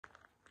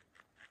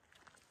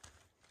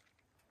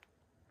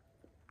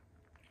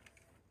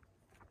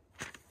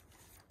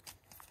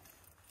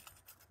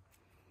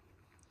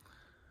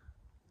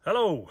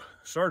Hello,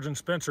 Sergeant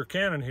Spencer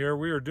Cannon here.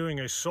 We are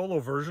doing a solo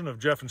version of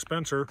Jeff and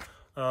Spencer.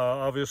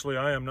 Obviously,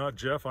 I am not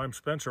Jeff, I'm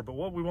Spencer. But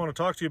what we want to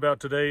talk to you about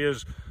today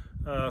is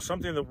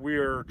something that we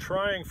are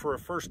trying for a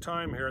first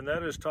time here, and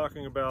that is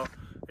talking about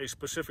a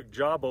specific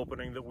job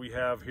opening that we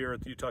have here at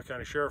the Utah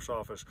County Sheriff's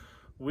Office.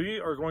 We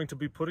are going to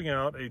be putting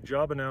out a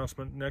job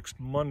announcement next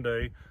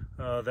Monday.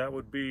 That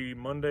would be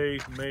Monday,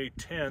 May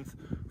 10th,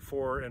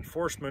 for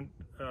enforcement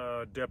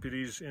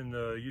deputies in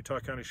the Utah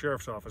County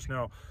Sheriff's Office.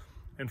 Now,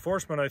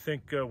 enforcement, I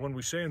think when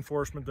we say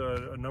enforcement,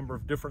 a number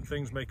of different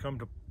things may come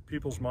to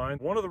people's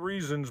mind. One of the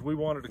reasons we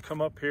wanted to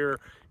come up here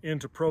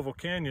into Provo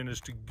Canyon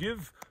is to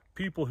give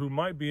people who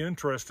might be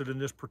interested in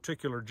this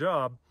particular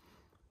job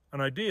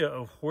an idea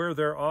of where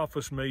their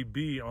office may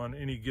be on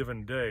any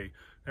given day.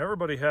 Now,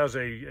 everybody has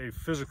a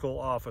physical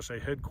office, a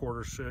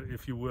headquarters,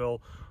 if you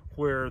will,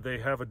 where they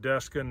have a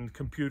desk and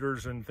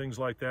computers and things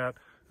like that.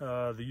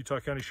 The Utah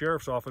County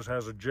Sheriff's Office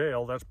has a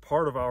jail. That's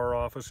part of our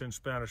office in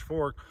Spanish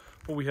Fork,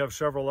 but we have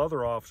several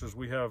other offices.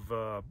 We have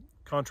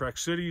contract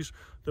cities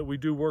that we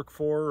do work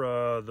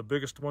for. The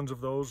biggest ones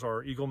of those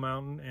are Eagle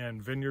Mountain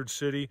and Vineyard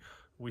City.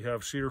 We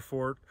have Cedar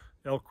Fort,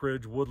 Elk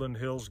Ridge, Woodland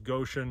Hills,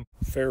 Goshen,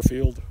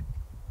 Fairfield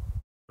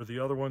are the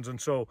other ones.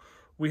 And so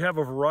we have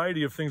a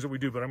variety of things that we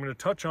do, but I'm going to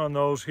touch on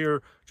those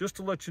here just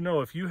to let you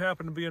know if you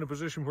happen to be in a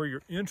position where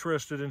you're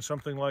interested in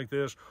something like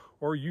this,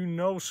 or you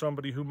know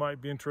somebody who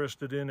might be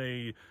interested in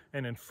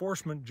an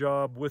enforcement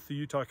job with the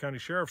Utah County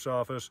Sheriff's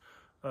Office,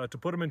 to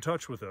put them in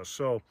touch with us.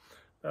 So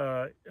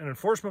an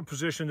enforcement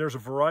position, there's a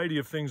variety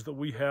of things that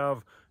we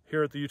have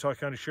here at the Utah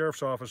County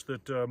Sheriff's Office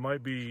that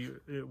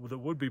that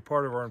would be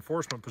part of our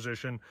enforcement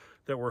position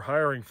that we're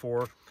hiring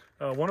for.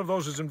 One of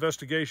those is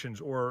investigations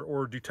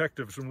or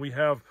detectives, and we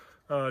have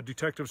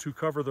detectives who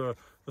cover the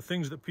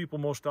things that people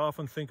most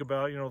often think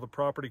about, you know, the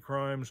property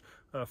crimes,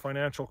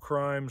 financial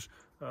crimes.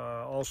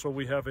 Also,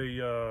 we have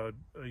a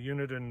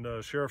unit in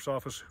the Sheriff's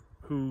Office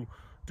who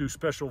do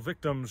special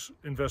victims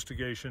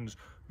investigations.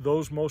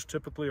 Those most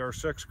typically are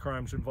sex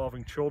crimes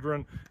involving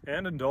children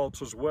and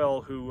adults as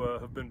well who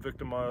have been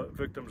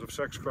victims of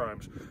sex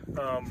crimes.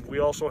 We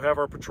also have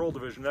our patrol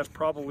division. That's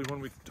probably, when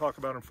we talk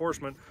about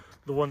enforcement,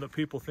 the one that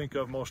people think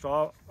of most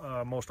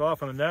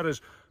often, and that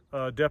is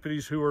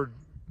deputies who are,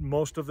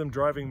 most of them,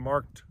 driving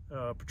marked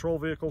patrol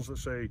vehicles that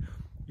say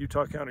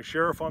Utah County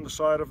Sheriff on the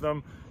side of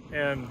them.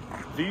 And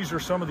these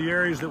are some of the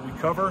areas that we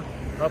cover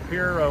up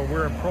here.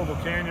 We're in Provo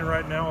Canyon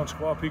right now on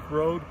Squaw Peak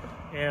Road,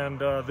 and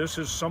this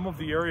is some of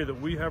the area that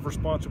we have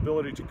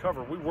responsibility to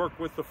cover. We work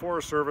with the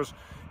Forest Service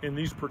in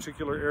these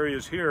particular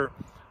areas here,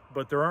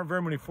 but there aren't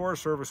very many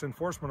Forest Service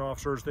enforcement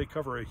officers. They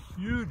cover a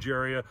huge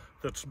area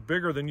that's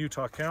bigger than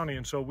Utah County,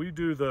 and so we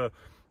do the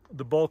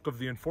bulk of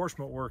the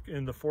enforcement work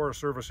in the Forest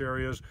Service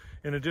areas,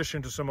 in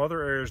addition to some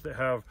other areas that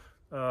have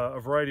a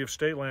variety of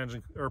state lands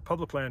or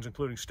public lands,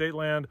 including state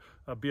land,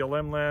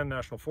 BLM land,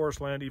 national forest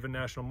land, even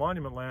national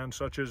monument land,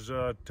 such as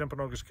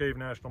Timpanogos Cave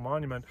National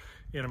Monument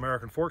in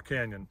American Fork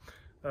Canyon.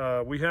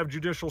 We have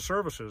Judicial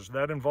Services.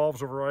 That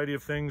involves a variety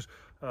of things.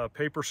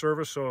 Paper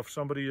service, so if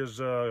somebody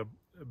is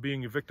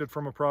being evicted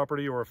from a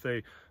property, or if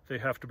they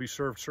have to be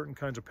served certain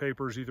kinds of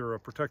papers, either a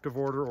protective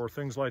order or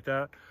things like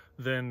that,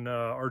 then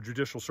our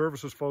Judicial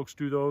Services folks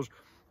do those.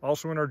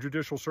 Also in our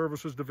Judicial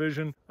Services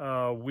division,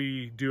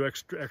 we do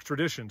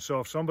extradition. So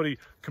if somebody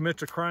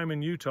commits a crime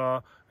in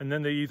Utah and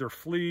then they either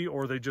flee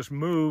or they just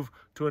move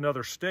to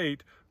another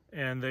state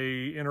and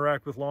they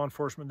interact with law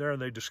enforcement there and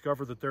they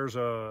discover that there's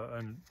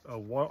a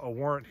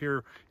warrant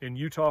here in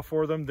Utah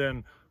for them,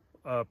 then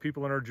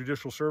people in our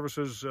Judicial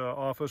Services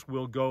office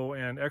will go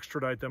and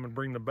extradite them and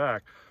bring them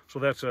back. So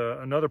that's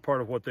another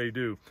part of what they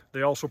do.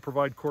 They also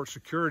provide court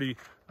security.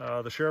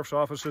 The sheriff's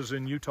offices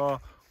in Utah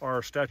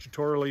are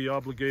statutorily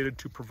obligated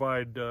to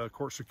provide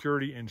court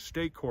security in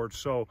state courts.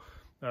 So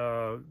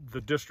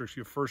the districts,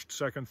 you have 1st,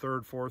 2nd,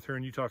 3rd, 4th here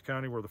in Utah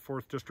County, we're the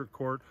 4th District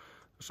Court.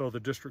 So the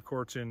district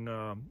courts in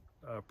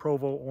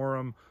Provo,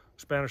 Orem,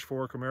 Spanish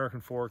Fork, American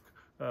Fork,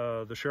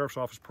 the Sheriff's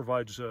Office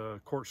provides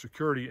court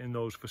security in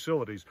those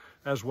facilities,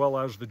 as well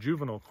as the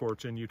juvenile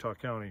courts in Utah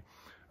County.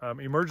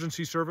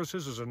 Emergency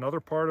services is another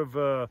part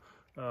of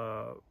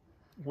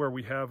where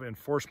we have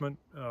enforcement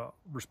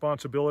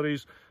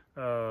responsibilities.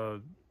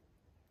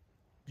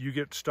 You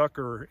get stuck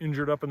or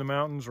injured up in the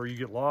mountains, or you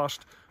get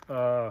lost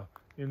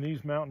in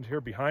these mountains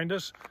here behind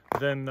us,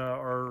 then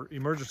our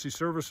emergency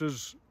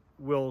services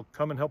will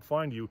come and help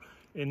find you.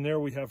 In there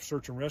we have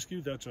Search and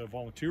Rescue. That's a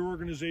volunteer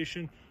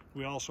organization.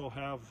 We also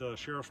have the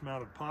Sheriff's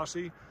Mounted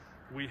Posse.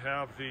 We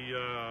have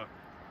the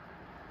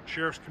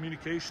Sheriff's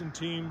Communication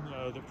Team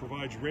that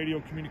provides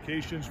radio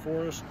communications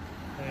for us,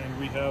 and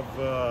we have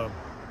a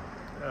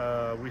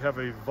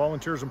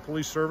volunteers and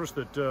police service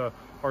that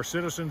are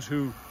citizens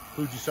who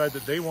decide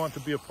that they want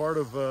to be a part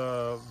of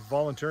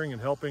volunteering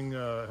and helping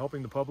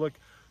the public.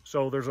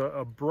 So there's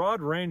a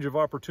broad range of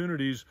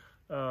opportunities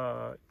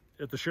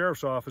at the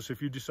Sheriff's Office. If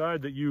you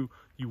decide that you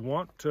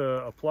want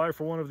to apply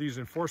for one of these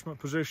enforcement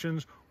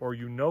positions, or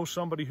you know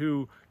somebody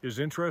who is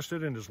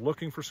interested and is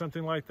looking for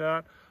something like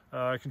that,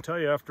 I can tell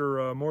you,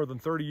 after more than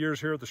 30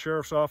 years here at the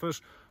Sheriff's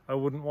Office, I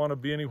wouldn't want to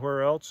be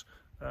anywhere else.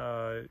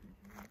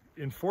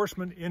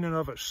 Enforcement in and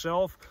of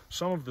itself,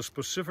 some of the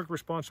specific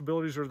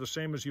responsibilities are the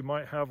same as you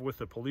might have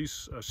with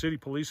a city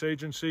police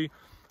agency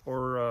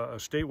or a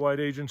statewide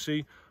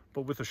agency,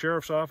 but with the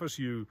sheriff's office,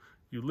 you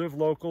live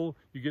local,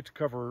 you get to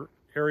cover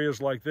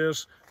areas like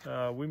this.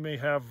 We may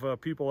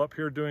have people up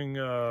here doing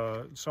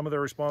some of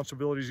their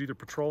responsibilities, either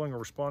patrolling or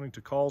responding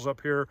to calls up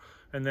here,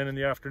 and then in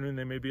the afternoon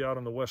they may be out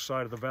on the west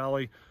side of the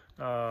valley,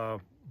 or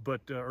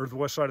the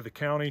west side of the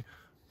county.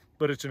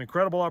 But it's an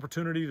incredible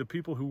opportunity. The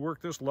people who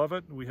work this love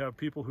it. We have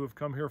people who have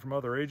come here from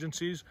other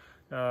agencies.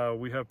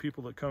 We have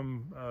people that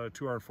come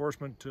to our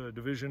enforcement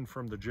division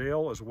from the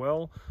jail as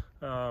well.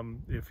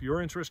 If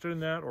you're interested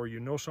in that, or you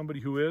know somebody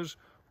who is,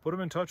 put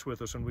them in touch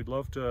with us, and we'd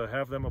love to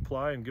have them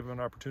apply and give them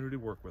an opportunity to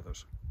work with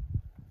us.